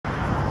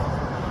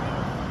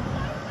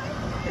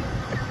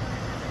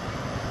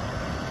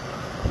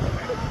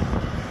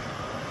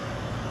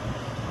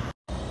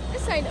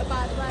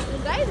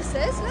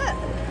missus, look.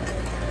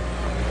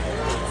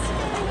 What's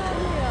going on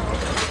here?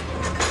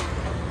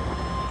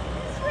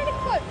 It's really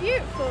quite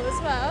beautiful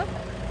as well.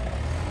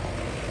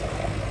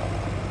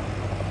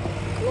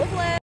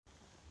 Lovely.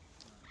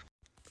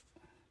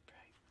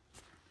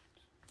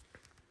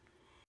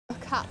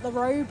 Look at the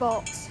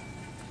robots.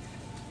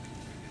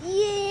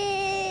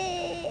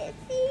 Yeah,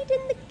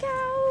 feeding the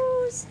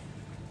cows.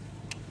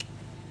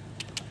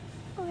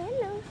 Oh,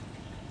 hello.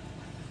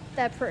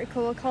 They're pretty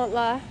cool, I can't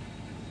lie.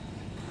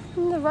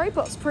 And the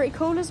robot's pretty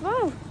cool as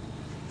well.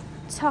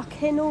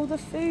 Tuck in all the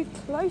food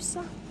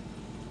closer.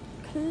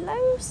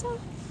 Closer.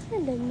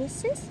 Hello,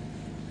 missus.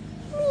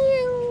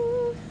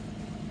 Meow.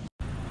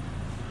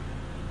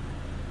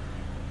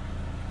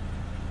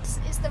 This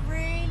is the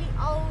really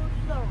old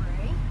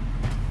lorry.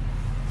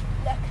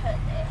 Look at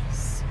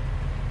this.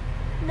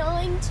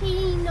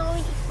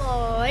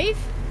 1995.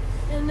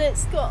 And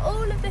it's got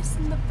all of this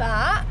in the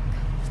back.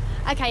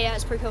 Okay, yeah,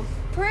 it's pretty cool.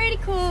 Pretty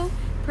cool.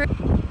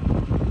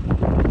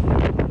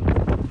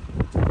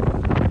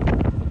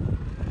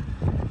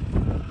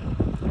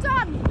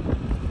 Done.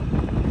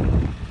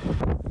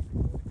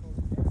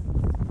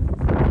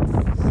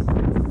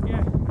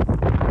 Yeah.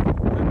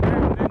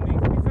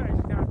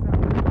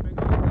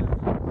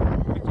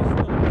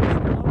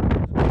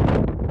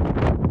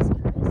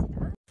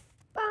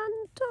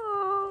 Banter.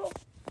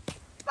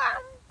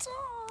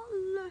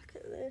 Look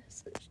at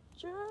this. It's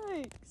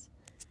jokes.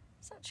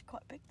 It's actually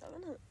quite big though,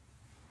 isn't it?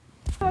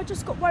 I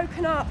just got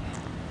woken up.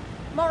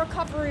 My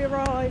recovery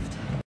arrived.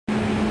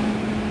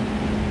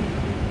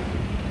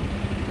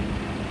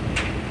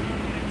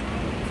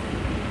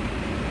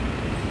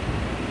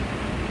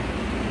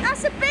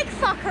 That's a big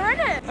fucker,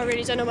 isn't it? I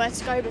really don't know where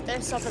to go with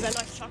this other than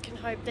I fucking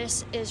hope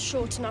this is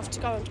short enough to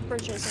go onto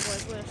bridges,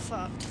 otherwise we're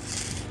fucked.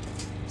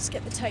 Let's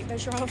get the tape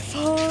measure out and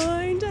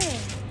find it.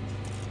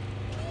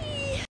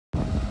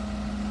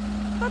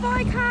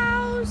 Bye-bye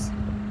cows.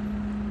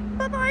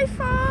 Bye-bye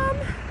farm.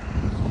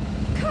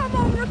 Come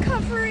on,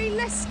 recovery,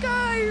 let's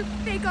go!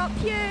 Big up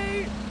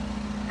you!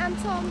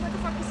 Anton, where the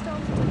fuck is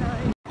Tom? I don't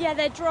know. Yeah,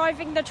 they're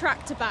driving the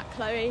tractor back,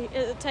 Chloe.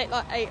 It'll take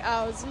like 8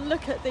 hours.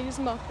 Look at these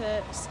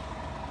muppets.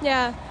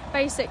 Yeah,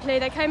 basically,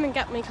 they came and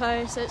got me,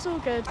 Chloe, so it's all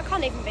good. I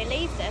can't even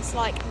believe this.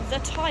 Like, the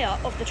tyre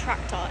of the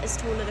tractor is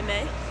taller than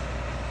me.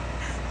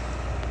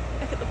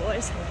 Look at the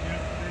boys.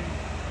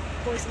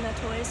 Boys and their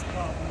toys.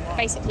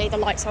 Basically, the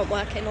lights aren't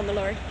working on the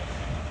lorry.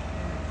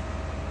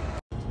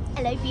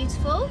 Hello,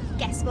 beautiful.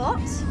 Guess what?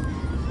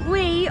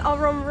 We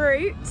are en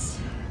route.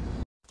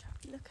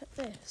 Look at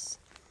this.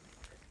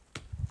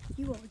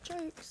 You are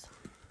jokes.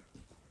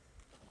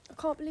 I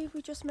can't believe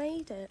we just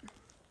made it.